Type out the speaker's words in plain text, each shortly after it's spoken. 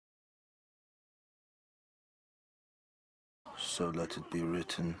so let it be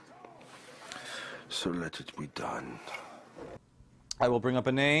written. So let it be done. I will bring up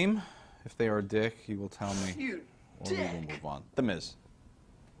a name. If they are a dick, he will tell me. You or we will move on. The Miz.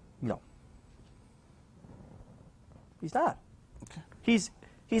 No. He's not. Okay. He's in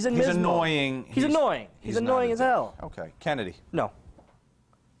He's Miz annoying. He's annoying. He's not annoying a as dick. hell. Okay. Kennedy. No.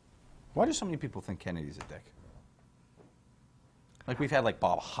 Why do so many people think Kennedy's a dick? Like we've had like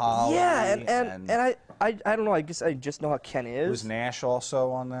Bob Holly. Yeah, and I don't know. I guess I just know how Ken is. Was Nash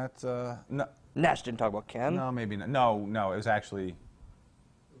also on that? No. Nash didn't talk about Ken. No, maybe not. No, it was actually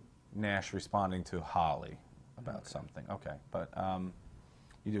Nash responding to Holly about something. Okay, but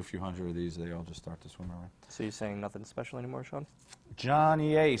you do a few hundred of these, they all just start to swim around. So you're saying nothing special anymore, Sean?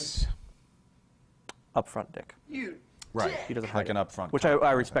 Johnny Ace. Upfront dick. You Right. He doesn't like hide an it, upfront. which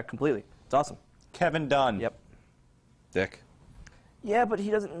I respect completely. It's awesome. Kevin Dunn. Yep. Dick. Yeah, but he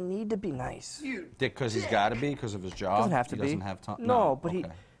doesn't need to be nice. You Dick because he's got to be because of his job. Doesn't have to he be. doesn't have time. No, but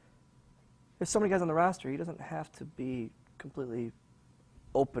okay. there's so many guys on the roster. He doesn't have to be completely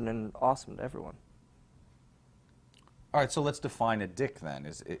open and awesome to everyone. All right, so let's define a dick then.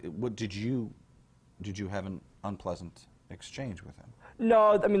 What did you have an unpleasant exchange with him?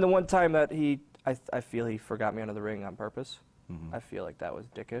 No, I mean the one time that I feel he forgot me under the ring on purpose. Mm-hmm. I feel like that was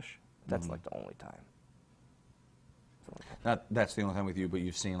dickish. That's like the only time. That's the only time with you, but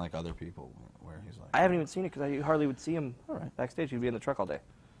you've seen like other people where he's like. I haven't even seen it because I hardly would see him All right. backstage. He'd be in the truck all day.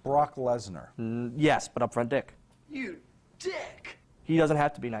 Brock Lesnar. Yes, but upfront dick. You dick. He doesn't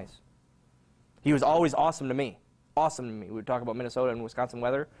have to be nice. He was always awesome to me. Awesome to me. We would talk about Minnesota and Wisconsin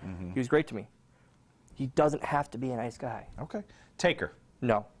weather. He was great to me. He doesn't have to be a nice guy. Okay. Taker.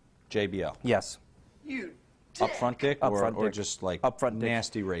 No. JBL. Yes. You dick. Upfront dick, Upfront or dick. just like Upfront dick.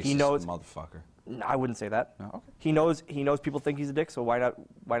 nasty racist He knows- motherfucker. No, I wouldn't say that. No, okay. He knows people think he's a dick, so why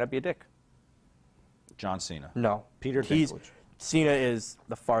not be a dick? John Cena. No. Peter Dinklage. Cena is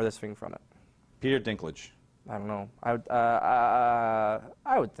the farthest thing from it. Peter Dinklage. I don't know.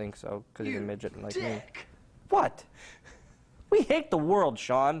 I would think so because he's a You midget like me. dick. What? We hate the world,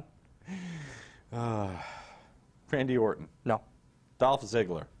 Sean. Randy Orton. No. Dolph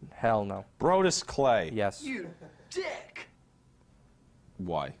Ziggler. Hell no. Brodus Clay. Yes. You dick.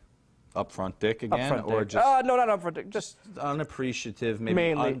 Why? Upfront dick again, Upfront or dick. just No, not upfront dick. Just unappreciative, maybe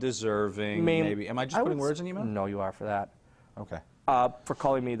Mainly- undeserving, maybe. Am I just putting words in your mouth? No, you are for that. Okay. For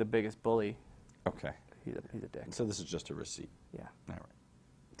calling me the biggest bully. Okay. He's a dick. So this is just a receipt. Yeah. All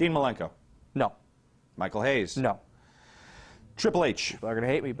right. Dean Malenko. No. Michael Hayes. No. Triple H. People are gonna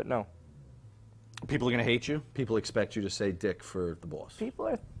hate me, but no. People are going to hate you. People expect you to say dick for the boss. People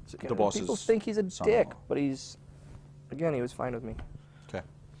are. The boss People is think he's a son-in-law. dick, but he's. Again, he was fine with me. Okay.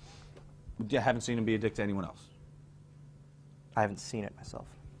 You haven't seen him be a dick to anyone else. I haven't seen it myself.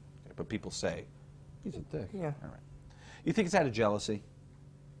 Okay, but people say he's a dick. Yeah. All right. You think it's out of jealousy?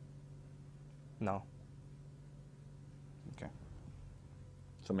 No. Okay.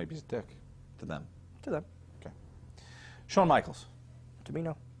 So maybe he's a dick to them. To them. Okay. Shawn Michaels. To me,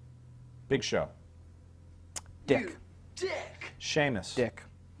 no. Big Show. Dick. You dick. Sheamus. Dick.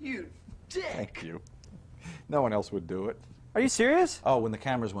 You dick. Thank you. No one else would do it. Are you serious? Oh, when the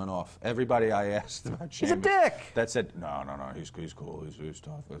cameras went off, everybody I asked about He's Sheamus. a dick. That said, no, he's cool, he's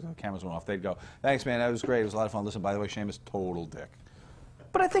tough. When the cameras went off, they'd go, thanks, man, that was great, it was a lot of fun. Listen, by the way, Sheamus, total dick.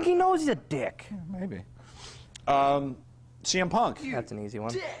 But I think he knows he's a dick. Maybe. CM Punk. You That's an easy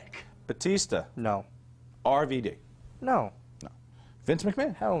one. dick. Batista. No. RVD. No. No. Vince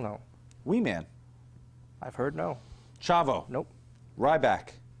McMahon. Hell no. Wee Man. I've heard no. Chavo. Nope. Ryback.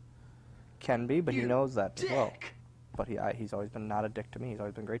 Can be, but he You knows that as well. dick. But he's always been not a dick to me. He's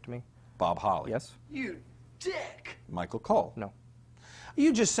always been great to me. Bob Holly. Yes. You dick. Michael Cole. No. Are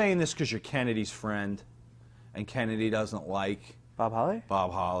you just saying this because you're Kennedy's friend and Kennedy doesn't like Bob Holly?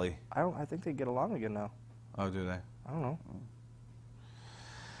 Bob Holly? I think they get along again now. Oh, do they? I don't know.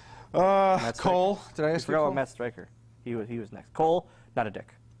 Cole. Did I I ask you forgot Cole? about Matt Stryker. He was next. Cole, not a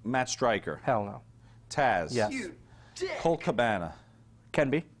dick. Matt Stryker. Hell no. Taz. Yes. You dick. Colt Cabana. Can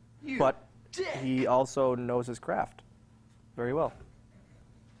be. You But dick. he also knows his craft very well.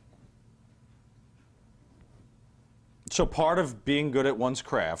 So part of being good at one's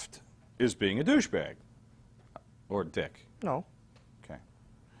craft is being a douchebag. Or a dick. No. Okay.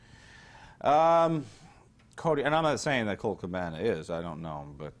 Cody, and I'm not saying that Colt Cabana is, I don't know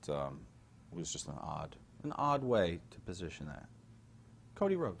him, but it was just an odd way to position that.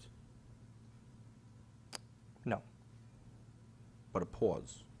 Cody Rhodes. No. But a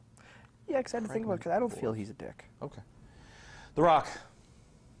pause. Yeah, because I had to think about it, because I don't feel he's a dick. Okay. The Rock.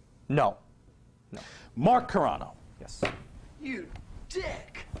 No. No. Mark Carrano. Yes. You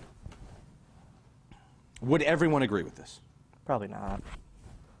dick. Would everyone agree with this? Probably not.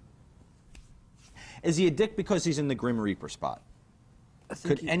 Is he a dick because he's in the Grim Reaper spot?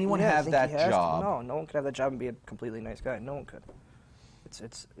 Could anyone I have think that he has to. job? No, no one could have that job and be a completely nice guy. No one could.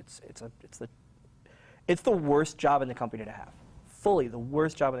 It's the worst job in the company to have. Fully the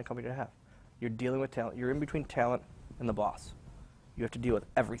worst job in the company to have. You're dealing with talent. You're in between talent and the boss. You have to deal with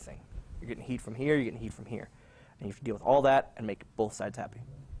everything. You're getting heat from here. You're getting heat from here, and you have to deal with all that and make both sides happy.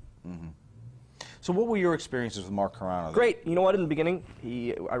 Mm-hmm. So what were your experiences with Mark Carano? Great. You know what? In the beginning,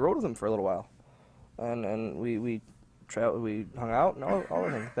 I rode with him for a little while, and we hung out and all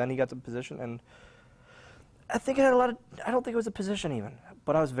of things. Then he got the position, and I think it had a lot of. I don't think it was a position even,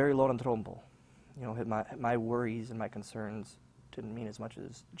 but I was very low on the totem pole. You know, my worries and my concerns didn't mean as much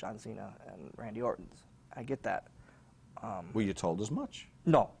as John Cena and Randy Orton's. I get that. Were you told as much?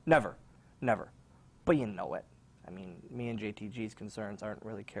 No, never. But you know it. I mean, me and JTG's concerns aren't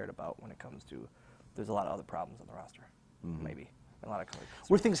really cared about when it comes to. There's a lot of other problems on the roster, maybe. A lot of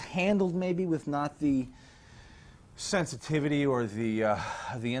were things handled maybe with not the sensitivity or the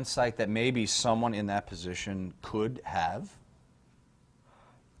insight that maybe someone in that position could have?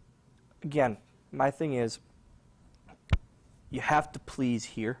 Again, my thing is, you have to please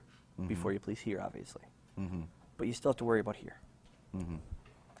here before you please here, obviously. But you still have to worry about here.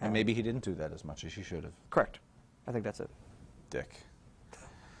 And maybe he didn't do that as much as he should have. Correct. I think that's it. Dick.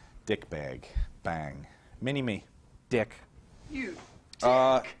 Dick bag. Bang. Mini-me. Dick. You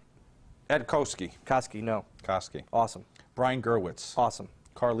Ed Koski. Koski, no. Koski. Awesome. Brian Gerwitz. Awesome.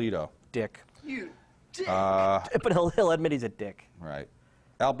 Carlito. Dick. You dick. But he'll admit he's a dick. Right.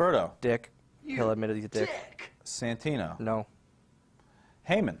 Alberto. Dick. You He'll admit he's a dick. dick. Santino. No.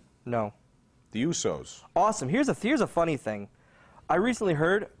 Heyman. No. The Usos. Awesome. Here's a funny thing. I recently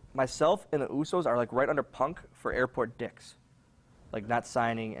heard myself and the Usos are like right under Punk for airport dicks. Like not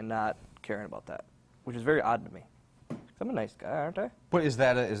signing and not caring about that, which is very odd to me. 'Cause I'm a nice guy, aren't I? But is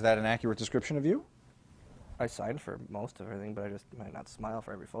that an accurate description of you? I signed for most of everything, but I just might not smile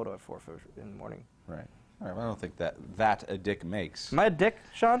for every photo at 4 in the morning. Right. All right. Well, I don't think that a dick makes. Am I a dick,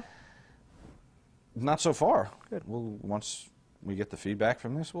 Sean? Not so far. Good. Well, once we get the feedback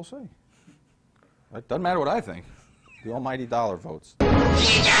from this, we'll see. It doesn't matter what I think. The almighty dollar votes.